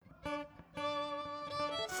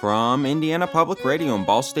From Indiana Public Radio and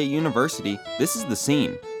Ball State University, this is The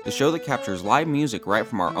Scene, the show that captures live music right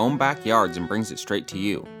from our own backyards and brings it straight to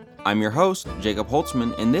you. I'm your host, Jacob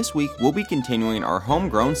Holtzman, and this week we'll be continuing our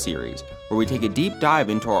Homegrown series, where we take a deep dive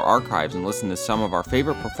into our archives and listen to some of our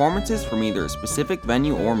favorite performances from either a specific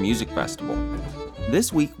venue or music festival.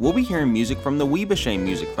 This week, we'll be hearing music from the Ouibache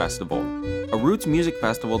Music Festival, a roots music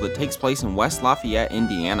festival that takes place in West Lafayette,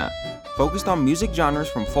 Indiana. Focused on music genres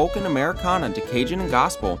from folk and Americana to Cajun and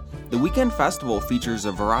gospel, the weekend festival features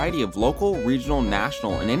a variety of local, regional,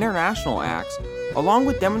 national, and international acts, along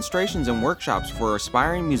with demonstrations and workshops for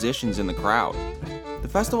aspiring musicians in the crowd. The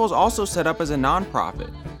festival is also set up as a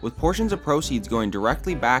nonprofit, with portions of proceeds going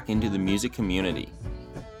directly back into the music community.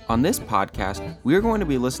 On this podcast, we are going to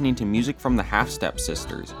be listening to music from the Half Step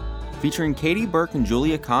Sisters, featuring Katie Burke and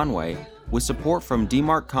Julia Conway. With support from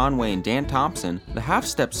D-Mark Conway and Dan Thompson, the Half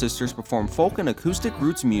Step Sisters perform folk and acoustic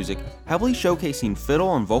roots music, heavily showcasing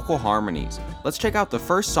fiddle and vocal harmonies. Let's check out the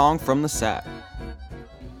first song from the set.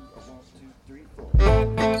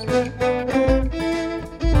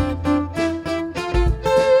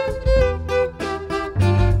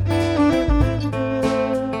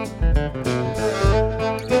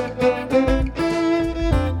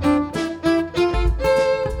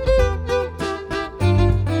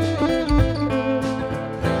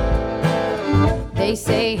 They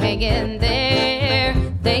say hang in there,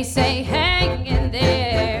 they say hang in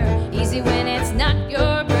there, easy when it's not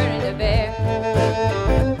your burden to bear.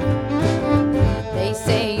 They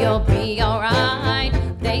say you'll be alright,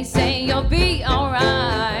 they say you'll be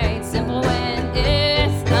alright, simple when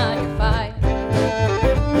it's not your fight.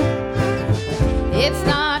 It's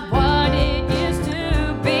not what it used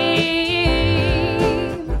to be,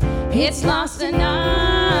 it's lost and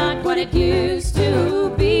not what it used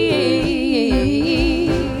to be.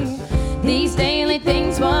 These daily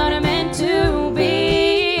things, what are meant to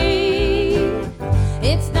be.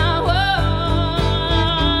 It's not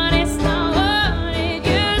what it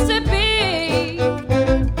used to be.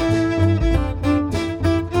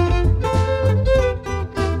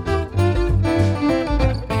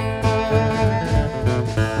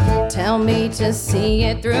 Tell me to see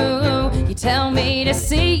it through. You tell me to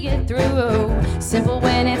see it through. Simple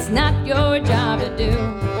when it's not your job to do.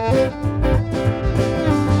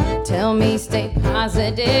 Tell me stay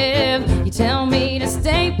positive, you tell me to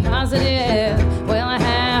stay positive. Well, I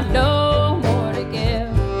have no more to give.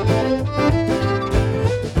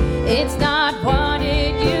 It's not what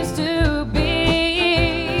it used to be.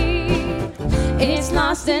 It's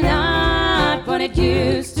lost and not what it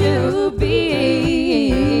used to be.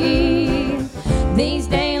 These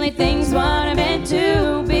daily things, what are meant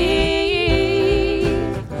to be.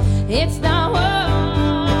 It's not what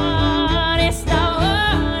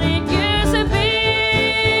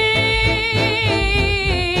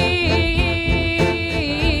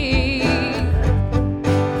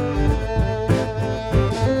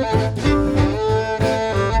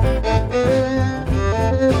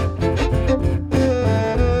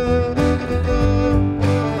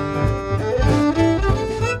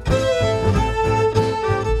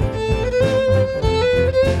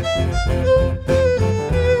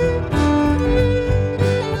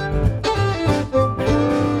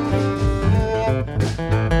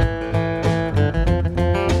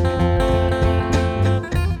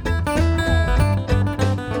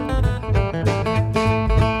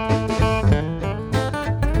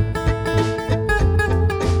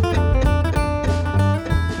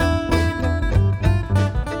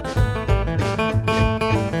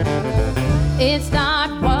it's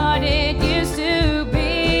not what it used to be.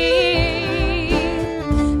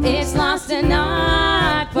 It's lost and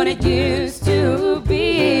not what it used to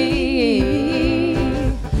be.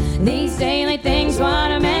 These daily things,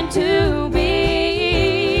 what are meant to be.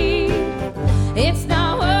 It's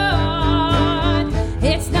not what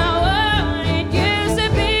it used to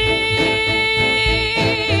be.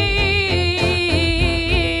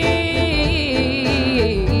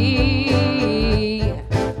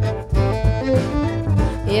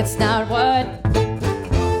 It's not what it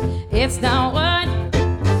used to be.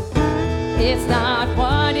 It's not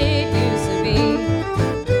what it used to be.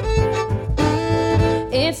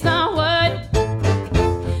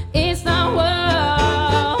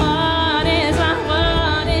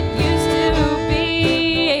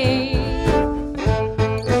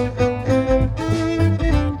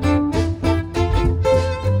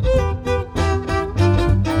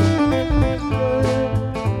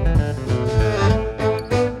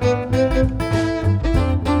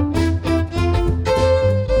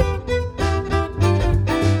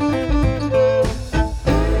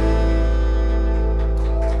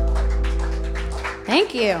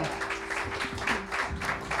 Thank you.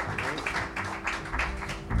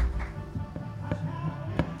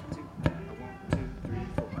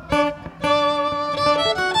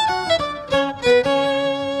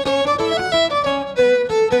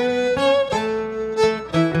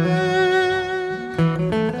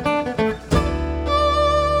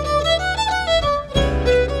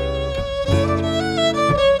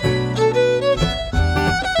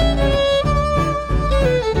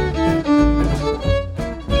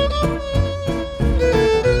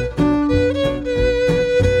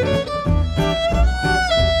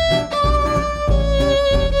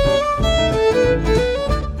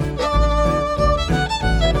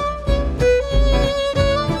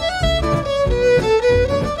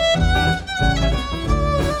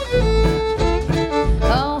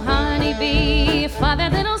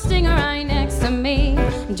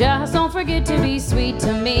 Just don't forget to be sweet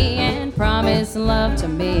to me and promise love to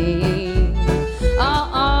me. Oh,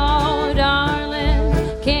 oh, darling,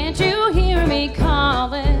 can't you hear me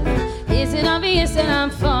calling? Is it obvious that I'm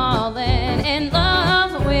falling in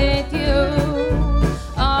love with you?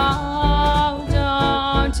 Oh,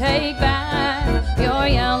 don't take back your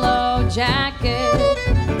yellow jacket.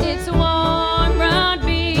 It's warm round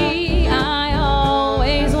me, I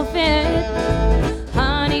always will fit.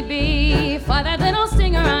 Honeybee, fly that little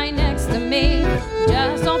stinger right next to me.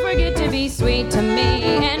 Just don't forget to be sweet to me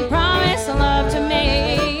and promise love to me.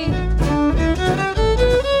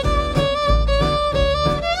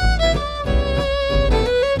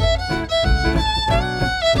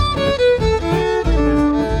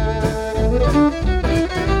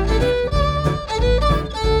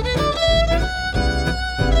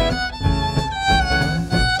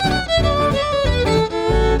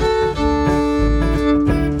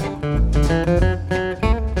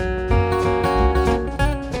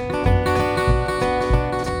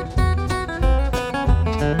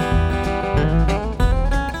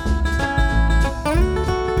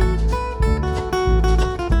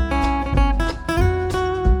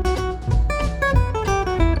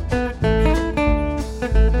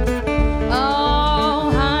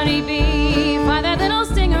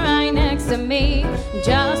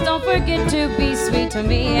 Just don't forget to be sweet to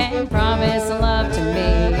me and promise love to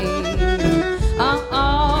me. Oh,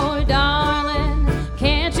 oh, darling,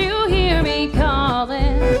 can't you hear me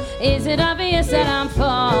calling? Is it obvious that I'm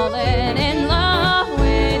falling in love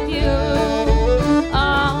with you?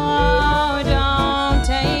 Oh, don't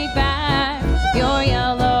take back your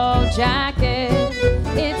yellow jacket.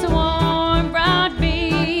 It's warm round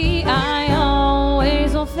me, I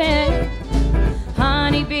always will fit.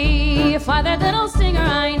 Honeybee, fly that little stinger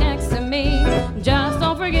right next to me. Just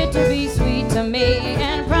don't forget to be sweet to me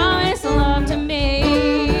and promise love to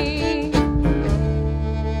me.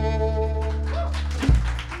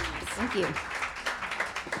 Thank you.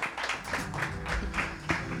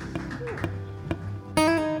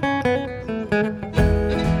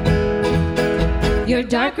 Your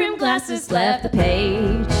dark rimmed glasses left the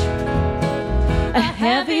page. A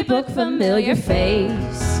heavy book, familiar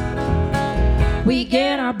face. We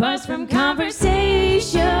get our buzz from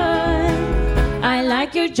conversation. I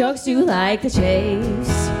like your jokes, you like the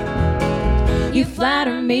chase. You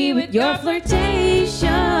flatter me with your flirtation.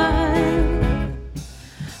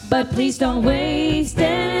 But please don't waste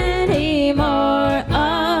any more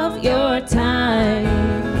of your time.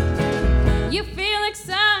 You feel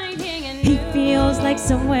exciting and He feels like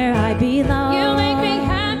somewhere I belong. you make me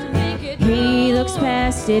have to think it He through. looks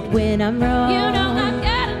past it when I'm wrong. You know I've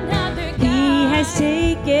got another guy. He has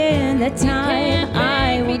taken the time, can't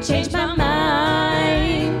I make me won't change change my my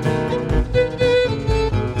mind.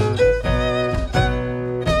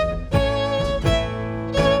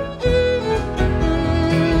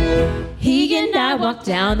 He and I walk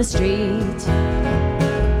down the street,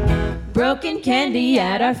 broken candy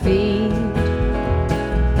at our feet,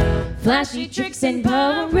 flashy tricks and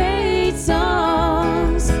parade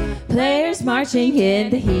songs, players marching in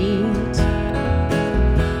the heat.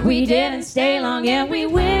 We didn't stay long and we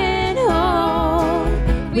went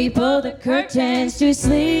home. We pulled the curtains to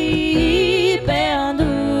sleep and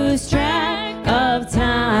lose track of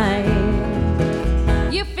time.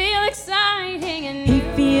 You feel exciting and He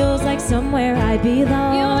feels like somewhere I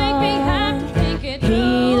belong. you make me have to think it through.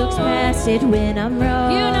 He looks past it when I'm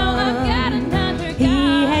wrong. You know I've got another guy.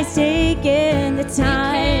 He has taken the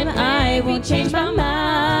time, can't I make me won't change my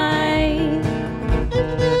mind.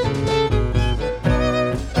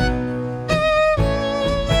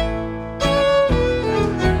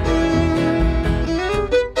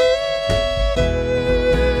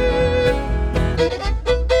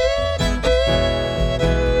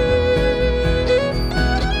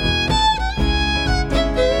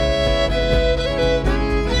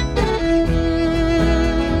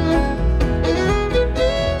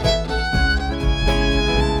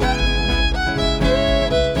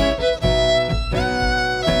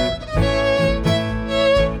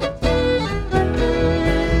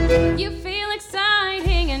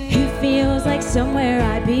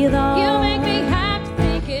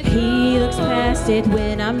 it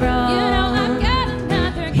when I'm wrong. You know I've got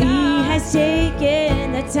another guy. He has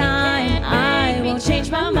taken the time. I won't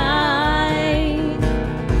change my mind.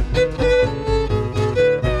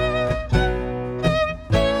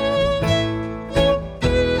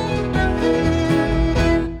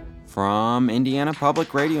 From Indiana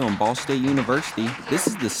Public Radio and Ball State University, this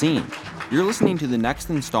is The Scene. You're listening to the next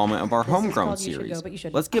installment of our Homegrown series.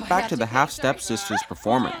 Let's get back to the Half Step Sisters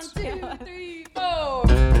performance. 1, 2, 3, 4.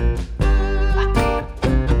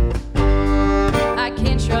 I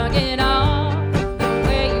can't shrug it off the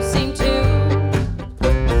way you seem to.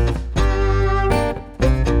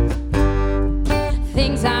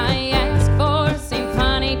 Things I ask for seem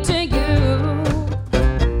funny to you.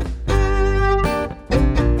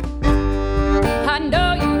 I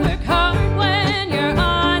know you work hard when you're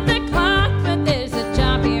on the clock, but there's a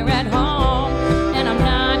job here at home, and I'm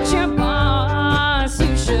not your boss.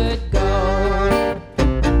 You should go.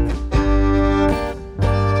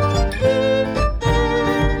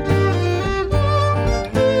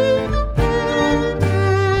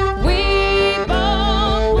 We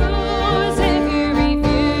both lose if you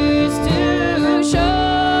refuse to show.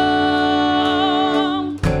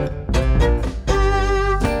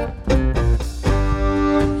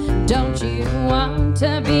 Don't you want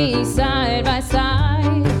to be side by side?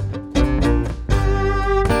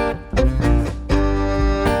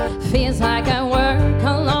 Feels like I work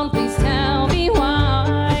alone, please tell me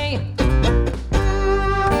why.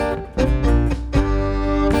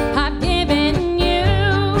 I've given you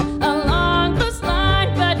a long loose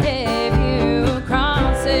line, but if you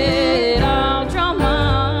cross it, I'll draw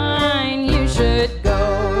mine. You should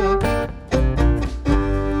go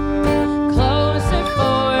closer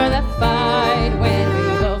for the fight when we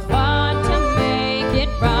both fought to make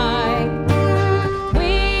it right.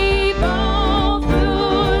 We both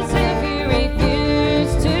lose if you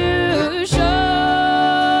refuse to show.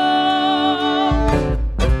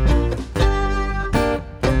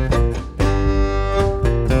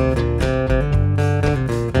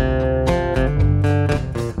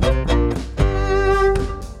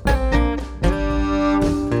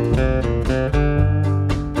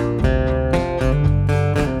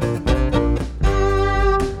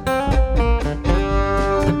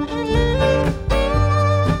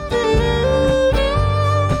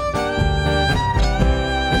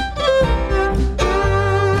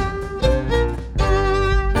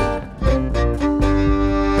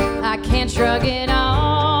 I can't shrug it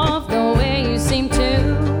off the way you seem to.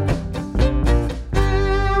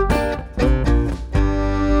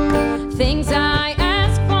 Things I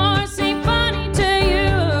ask for seem funny to you.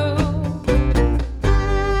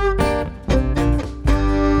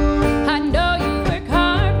 I know you work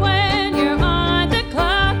hard when you're on the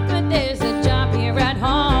clock, but there's a job here at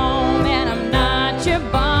home, and I'm not your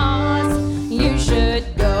boss. You should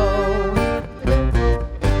go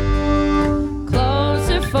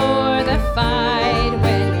closer for the fight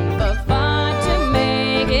when we both fought to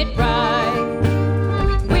make it right.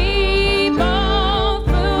 We both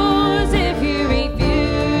lose if you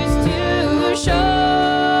refuse to show.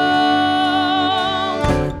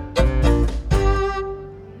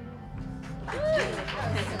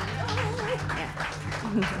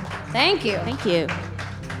 Thank you. Thank you.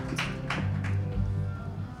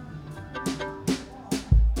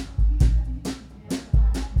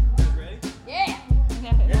 Yeah.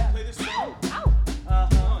 Play this song. Ow.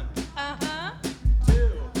 One, Uh-huh.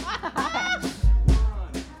 two.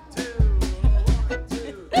 One, two.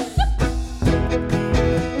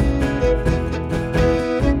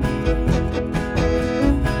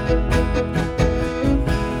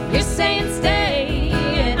 You're saying stay,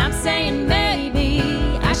 and I'm saying maybe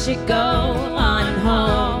I should go on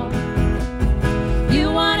home.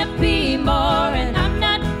 You wanna be more, and I'm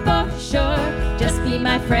not for sure. Just be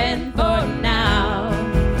my friend for now.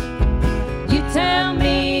 You tell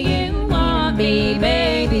me you want me,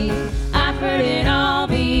 baby. I've heard it all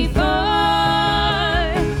before.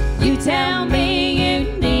 You tell me you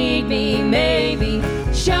need me, maybe.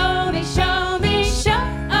 Show me, show me, show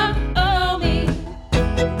me.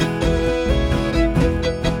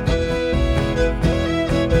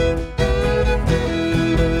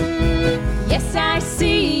 Yes, I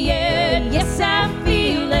see it. Yes, I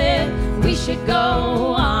feel it. We should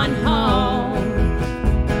go on home.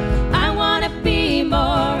 I wanna be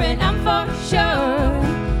more, and I'm for sure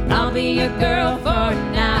I'll be your girl for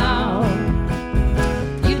now.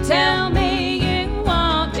 You tell me you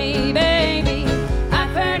want me, baby.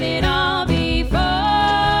 I've heard it all before.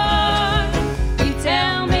 You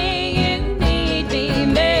tell me you need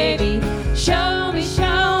me, baby. Show me,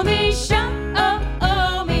 show me, show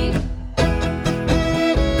me.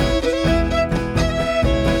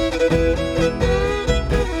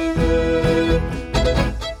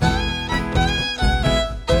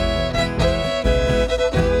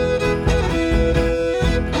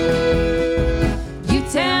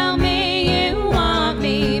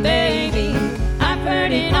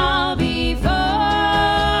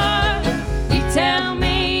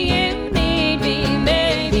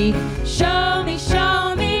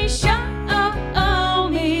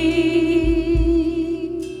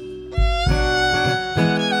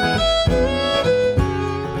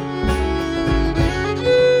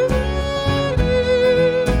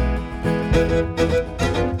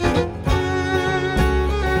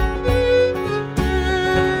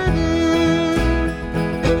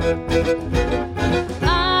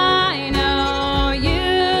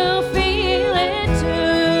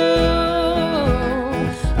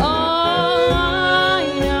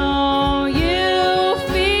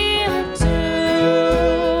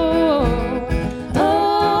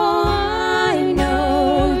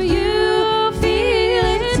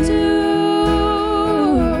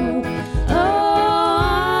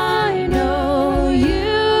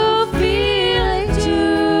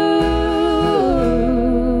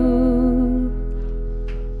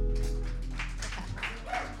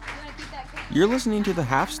 You're listening to the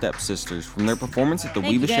Half Step Sisters from their performance at the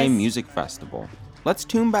Thank you, Ouibache guys. Music Festival. Let's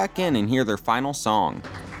tune back in and hear their final song.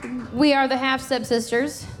 We are the Half Step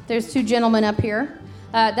Sisters. There's two gentlemen up here.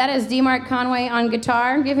 That is D. Mark Conway on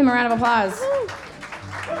guitar. Give him a round of applause.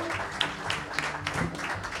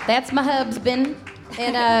 That's my husband.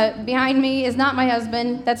 And behind me is not my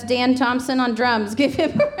husband. That's Dan Thompson on drums. Give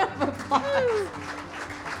him a round of applause.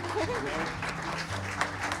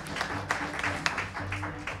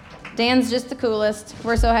 Dan's just the coolest.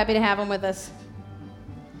 We're so happy to have him with us.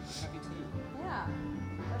 Yeah,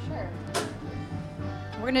 for sure.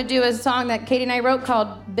 We're gonna do a song that Katie and I wrote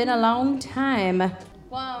called Been a Long Time.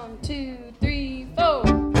 1, 2, 3, 4.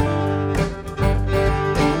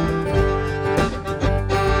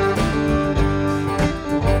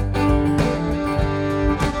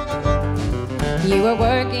 You were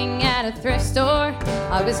working at a thrift store.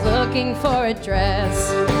 I was looking for a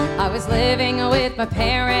dress. I was living with my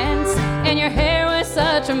parents, and your hair was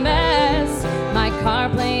such a mess. My car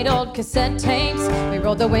played old cassette tapes. We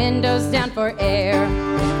rolled the windows down for air.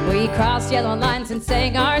 We crossed yellow lines and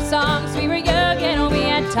sang our songs. We were young and we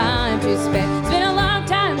had time to spare. It's been a long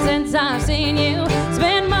time since I've seen you. It's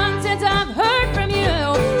been months since I've heard from you.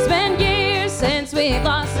 It's been years since we've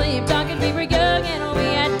lost sleep talking. We were young and we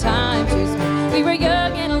had time to spare. We were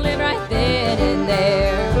young and lived right then and there.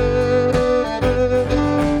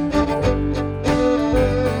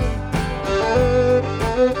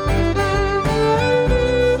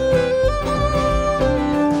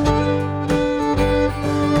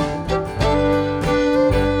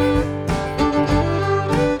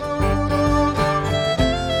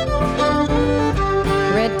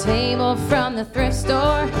 Table from the thrift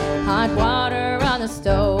store, hot water on the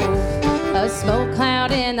stove, a smoke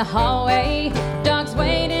cloud in the hallway, dogs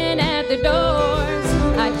waiting at the doors.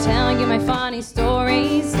 I tell you my funny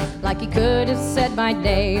stories like you could have said my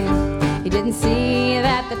name. You didn't see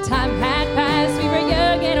that the time had passed. We were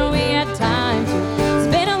young and we had time to. It's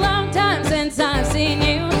been a long time since I've seen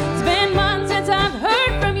you. It's been months since I've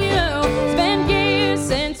heard from you. It's been years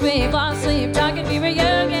since we've lost sleep talking. We were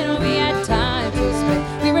young and we had time to spend.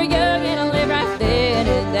 We were young and I lived right then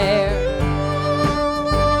and there.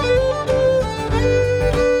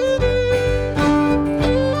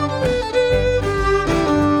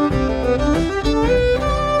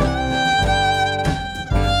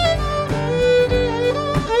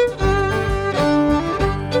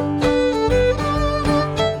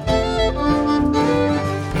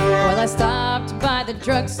 Well, I stopped by the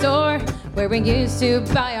drugstore where we used to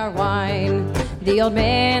buy our wine. The old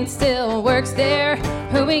man still works there,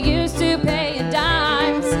 who we used to pay in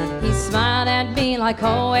dimes. He smiled at me like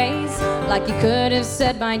always, like he could have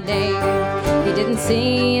said my name. He didn't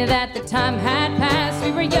see that the time had passed.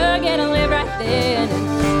 We were young and I lived right then.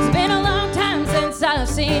 It's been a long time since I've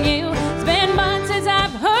seen you. It's been months since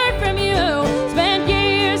I've heard from you. It's been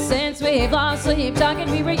years since we've lost sleep talking.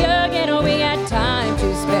 We were young and we had time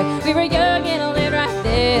to spare. We were young and I lived right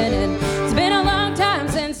then. And it's been a long time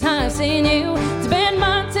since I've seen you. It's been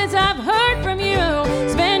months since I've heard from you.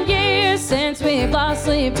 It's been years since we've lost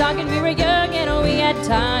sleep talking. We were young and we had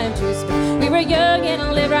time to spend. We were young and I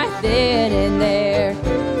lived right then and there.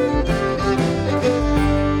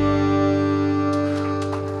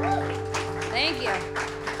 Thank you.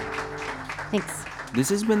 Thanks. This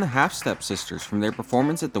has been the Half Step Sisters from their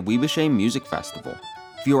performance at the Ouibache Music Festival.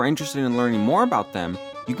 If you are interested in learning more about them,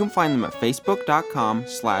 you can find them at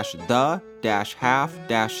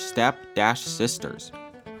facebook.com/the-half-step-sisters.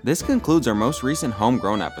 This concludes our most recent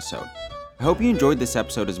Homegrown episode. I hope you enjoyed this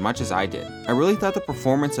episode as much as I did. I really thought the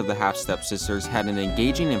performance of the Half Step Sisters had an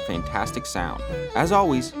engaging and fantastic sound. As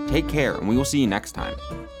always, take care and we will see you next time.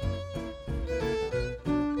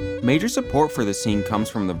 Major support for the scene comes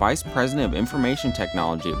from the Vice President of Information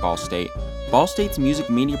Technology at Ball State, Ball State's music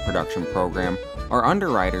media production program, our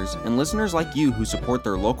underwriters, and listeners like you who support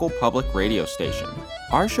their local public radio station.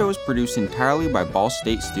 Our show is produced entirely by Ball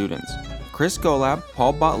State students. Chris Golab,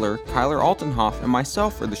 Paul Butler, Kyler Altenhoff, and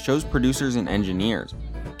myself are the show's producers and engineers.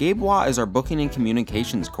 Gabe Watt is our booking and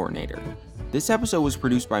communications coordinator. This episode was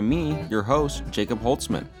produced by me, your host, Jacob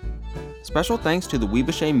Holtzman. Special thanks to the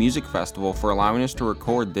Ouibache Music Festival for allowing us to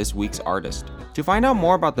record this week's artist. To find out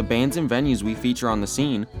more about the bands and venues we feature on The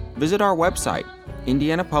Scene, visit our website,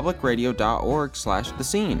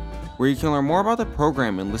 indianapublicradio.org/thescene, where you can learn more about the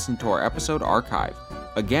program and listen to our episode archive.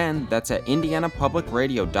 Again, that's at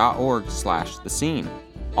indianapublicradio.org/thescene.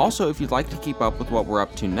 Also, if you'd like to keep up with what we're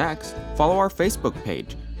up to next, follow our Facebook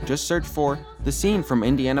page. Just search for The Scene from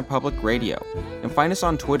Indiana Public Radio, and find us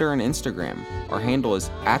on Twitter and Instagram. Our handle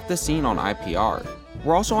is @thescene on IPR.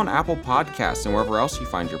 We're also on Apple Podcasts and wherever else you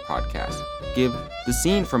find your podcasts. give The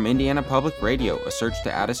Scene from Indiana Public Radio a search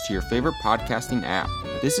to add us to your favorite podcasting app.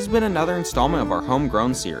 This has been another installment of our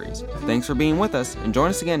Homegrown series. Thanks for being with us, and join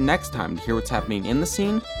us again next time to hear what's happening in the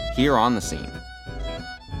scene, here on The Scene.